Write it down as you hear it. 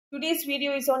Today's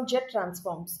video is on jet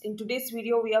transforms. In today's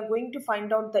video, we are going to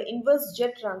find out the inverse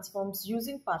jet transforms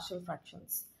using partial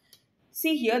fractions.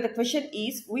 See here, the question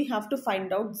is, we have to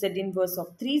find out z inverse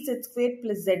of 3z squared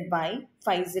plus z by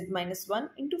 5z minus 1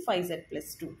 into 5z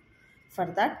plus 2. For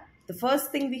that, the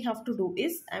first thing we have to do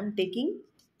is, I am taking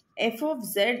f of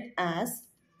z as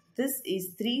this is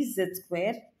 3z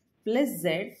squared plus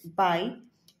z by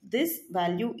this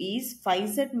value is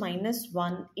 5z minus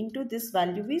 1 into this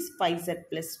value is 5z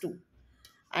plus 2.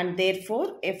 And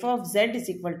therefore, f of z is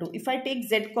equal to, if I take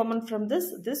z common from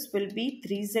this will be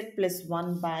 3z plus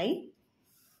 1 by,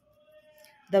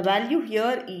 the value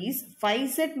here is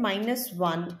 5z minus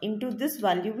 1 into this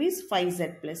value is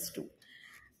 5z plus 2.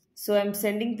 So I am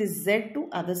sending this z to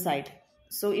other side.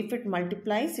 So if it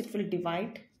multiplies, it will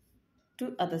divide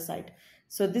to other side.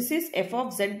 So this is f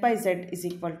of z by z is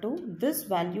equal to, this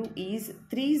value is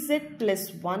 3z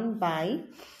plus 1 by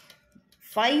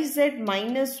 5z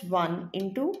minus 1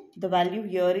 into the value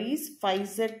here is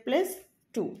 5z plus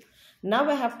 2. Now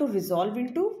I have to resolve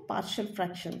into partial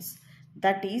fractions.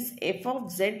 That is f of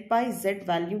z by z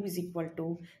value is equal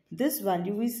to, this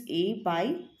value is a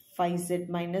by 5z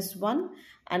minus 1,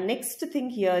 and next thing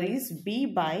here is b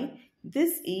by,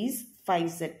 this is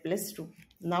 5z plus 2.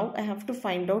 Now I have to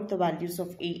find out the values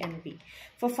of a and b.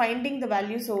 For finding the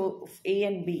values of a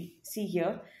and b, see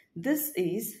here, this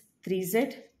is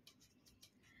 3z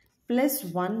plus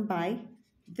 1 by,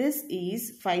 this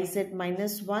is 5z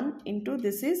minus 1 into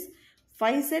this is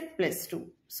 5z plus 2.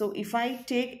 So if I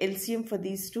take LCM for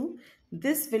these two,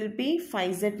 this will be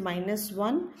 5z minus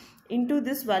 1 into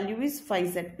this value is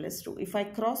 5z plus 2. If I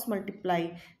cross multiply,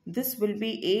 this will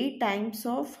be a times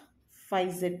of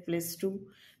 5z plus 2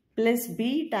 plus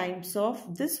b times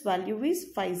of this value is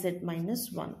 5z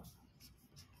minus 1.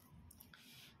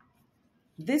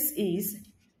 This is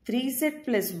 3z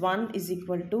plus 1 is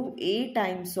equal to a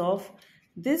times of,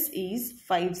 this is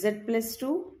 5z plus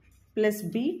 2 plus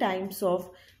b times of,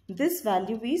 this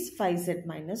value is 5z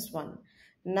minus 1.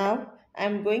 Now I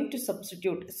am going to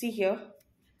substitute. See here.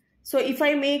 So if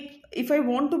I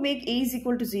want to make a is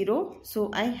equal to 0,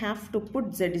 so I have to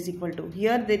put z is equal to,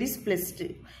 here there is plus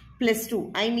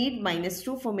 2. I need minus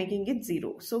 2 for making it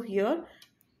 0. So here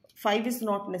 5 is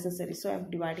not necessary. So I am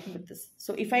dividing with this.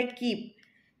 So if I keep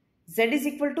z is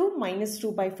equal to minus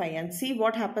 2 by 5 and see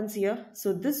what happens here.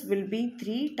 So this will be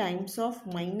 3 times of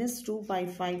minus 2 by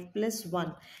 5 plus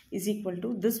 1 is equal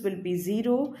to, this will be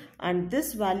 0, and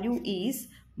this value is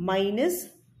minus,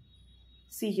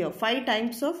 see here, 5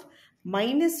 times of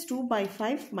minus 2 by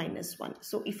 5 minus 1.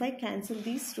 So if I cancel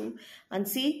these two and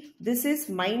see, this is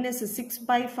minus 6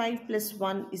 by 5 plus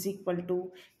 1 is equal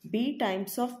to b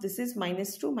times of, this is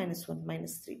minus 2 minus 1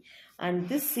 minus 3, and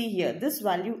this, see here, this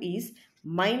value is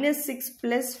minus 6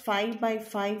 plus 5 by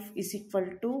 5 is equal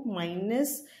to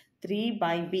minus 3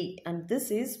 by b, and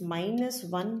this is minus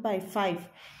 1 by 5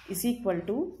 is equal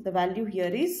to, the value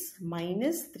here is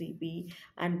minus 3b,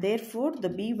 and therefore the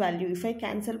b value, if I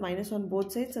cancel minus on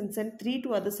both sides and send 3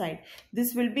 to other side,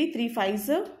 this will be 3 5s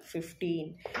are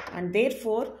 15, and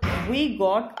therefore we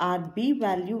got our b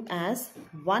value as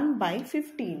 1 by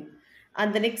 15.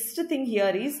 And the next thing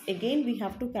here is, again we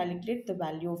have to calculate the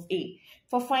value of a.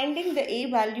 For finding the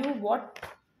a value, what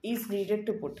is needed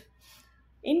to put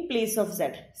in place of z?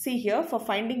 See here, for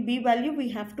finding b value, we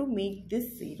have to make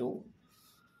this 0.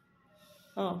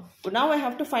 Now I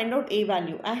have to find out a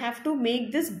value. I have to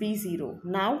make this b 0.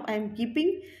 Now I am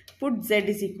keeping, put z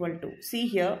is equal to, see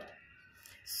here.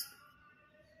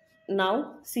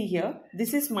 Now see here,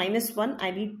 this is minus 1,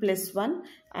 I need plus 1,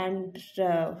 and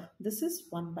this is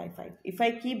 1 by 5. If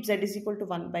I keep z is equal to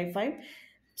 1 by 5,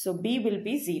 so b will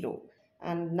be 0.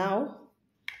 And now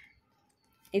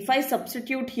if I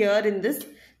substitute here in this,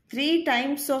 3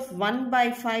 times of 1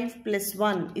 by 5 plus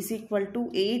 1 is equal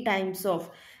to a times of,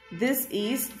 this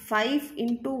is 5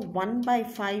 into 1 by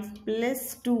 5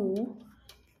 plus 2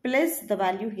 plus the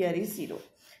value here is 0.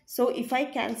 So if I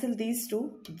cancel these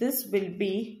two, this will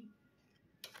be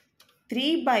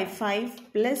 3 by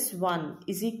 5 plus 1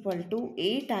 is equal to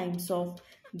a times of,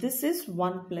 this is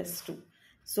 1 plus 2.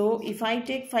 So if I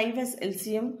take 5 as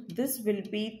LCM, this will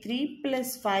be 3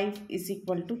 plus 5 is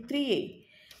equal to 3a,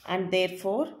 and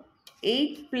therefore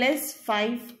 8 plus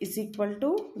 5 is equal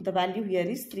to, the value here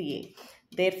is 3a.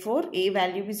 Therefore a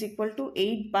value is equal to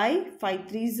 8 by 5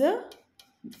 3s are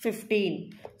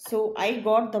 15. So I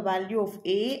got the value of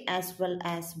a as well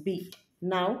as b.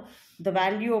 Now the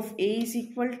value of a is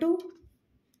equal to,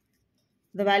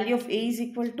 the value of a is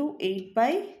equal to 8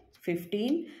 by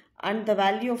 15, and the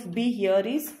value of b here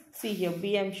is, see here,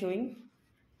 b I am showing,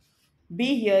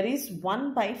 b here is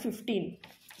 1 by 15.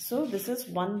 So this is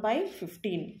 1 by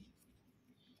 15.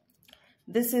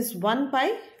 This is 1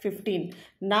 by 15.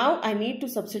 Now I need to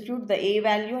substitute the a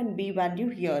value and b value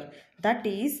here. That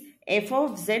is f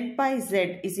of z by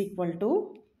z is equal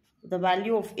to the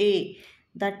value of a,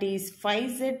 that is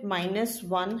 5z minus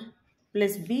 1,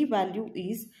 plus b value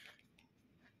is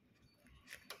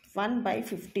 1 by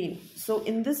 15. So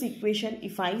in this equation,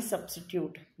 if I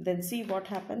substitute, then see what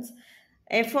happens.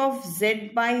 F of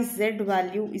z by z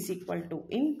value is equal to,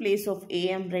 in place of a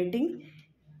I am writing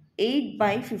 8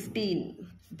 by 15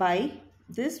 by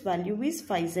this value is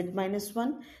 5z minus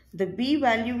 1. The b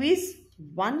value is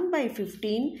 1 by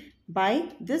 15 by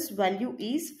this value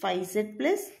is 5z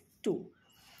plus 2.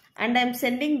 And I am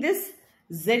sending this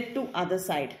z to other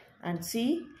side. And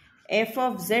see, f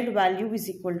of z value is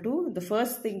equal to, the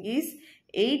first thing is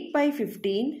 8 by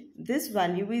 15. This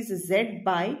value is z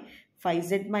by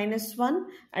 5z minus 1.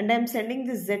 And I am sending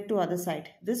this z to other side.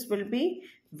 This will be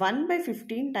 1 by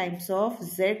 15 times of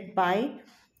z by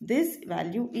this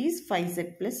value is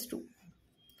 5z plus 2.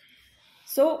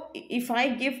 So if I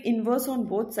give inverse on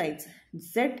both sides,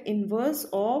 z inverse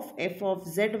of f of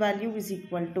z value is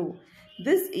equal to,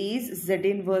 this is z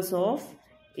inverse of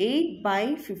 8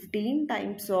 by 15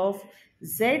 times of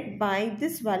z by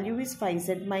this value is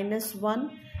 5z minus 1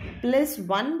 plus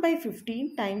 1 by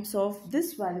 15 times of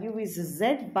this value is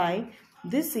z by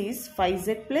this is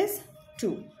 5z plus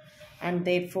 2. And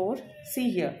therefore, see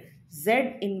here,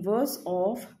 z inverse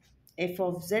of f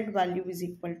of z value is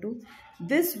equal to,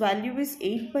 this value is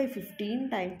 8 by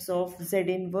 15 times of z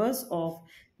inverse of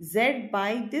z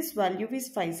by this value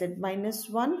is 5z minus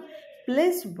 1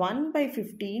 plus 1 by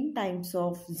 15 times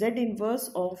of z inverse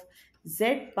of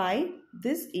z by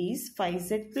this is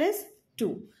 5z plus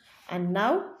 2. And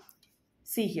now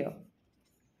see here,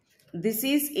 this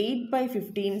is 8 by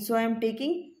 15. So I am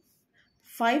taking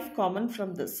 5 common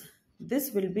from this.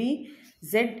 This will be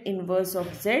z inverse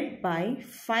of z by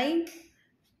 5.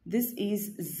 This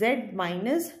is z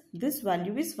minus this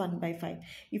value is 1 by 5.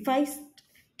 If I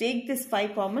take this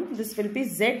 5 common, this will be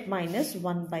z minus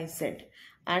 1 by z.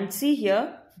 And see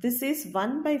here, this is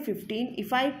 1 by 15.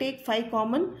 If I take 5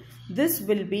 common, this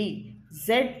will be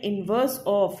z inverse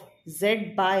of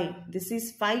z by this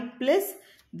is 5 plus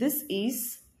this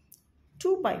is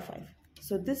 2 by 5.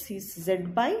 So this is z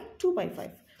by 2 by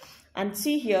 5. And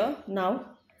see here, now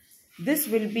this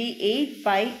will be 8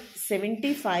 by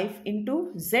 75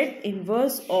 into z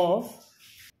inverse of,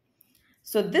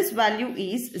 so this value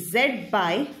is z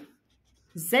by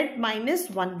z minus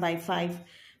 1 by 5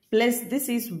 plus this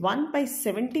is 1 by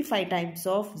 75 times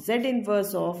of z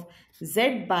inverse of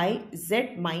z by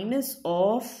z minus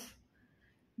of,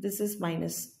 this is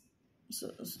minus,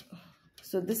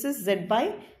 so this is z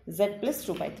by z plus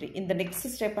 2 by 3. In the next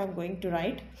step, I am going to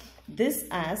write this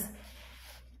as,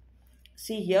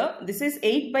 see here, this is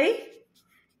 8 by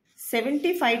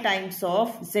 75 times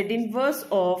of z inverse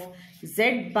of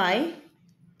z by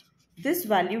this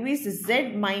value is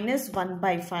z minus 1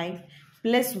 by 5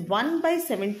 plus 1 by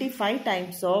 75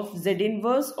 times of z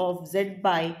inverse of z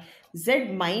by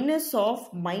z minus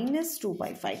of minus 2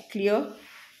 by 5. Clear?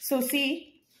 So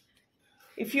see,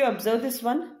 if you observe this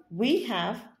one, we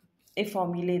have a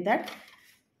formula that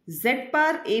z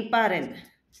bar a bar n.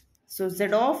 So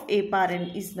z of a bar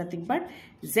n is nothing but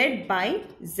z by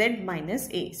z minus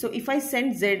a. So if I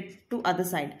send z to other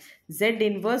side, z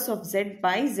inverse of z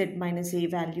by z minus a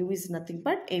value is nothing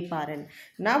but a bar n.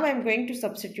 Now I am going to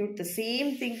substitute the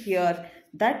same thing here,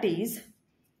 that is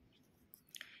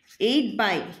 8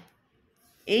 by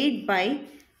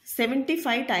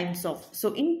 75 times of,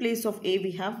 so in place of a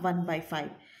we have 1 by 5.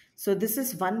 So this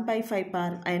is 1 by 5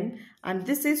 bar n and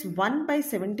this is 1 by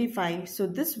 75. So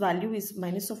this value is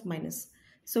minus of minus.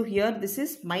 So here this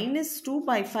is minus 2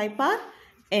 by 5 bar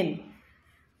n.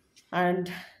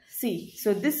 And see,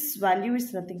 so this value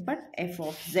is nothing but f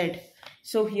of z.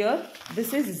 So here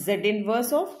this is z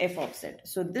inverse of f of z.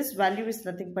 So this value is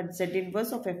nothing but z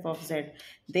inverse of f of z.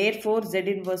 Therefore z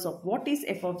inverse of what is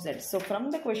f of z? So from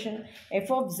the question,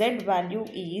 f of z value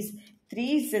is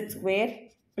 3z square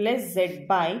plus z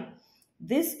by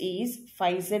this is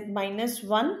 5z minus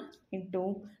 1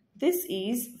 into this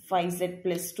is 5z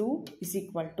plus 2 is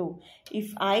equal to,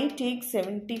 if I take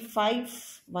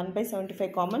 75, 1 by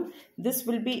 75 common, this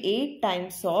will be 8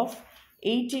 times of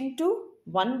 8 into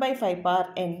 1 by 5 bar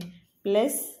n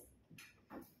plus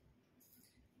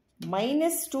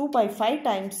minus 2 by 5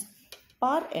 times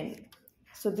bar n.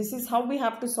 So this is how we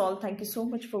have to solve. Thank you so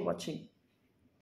much for watching.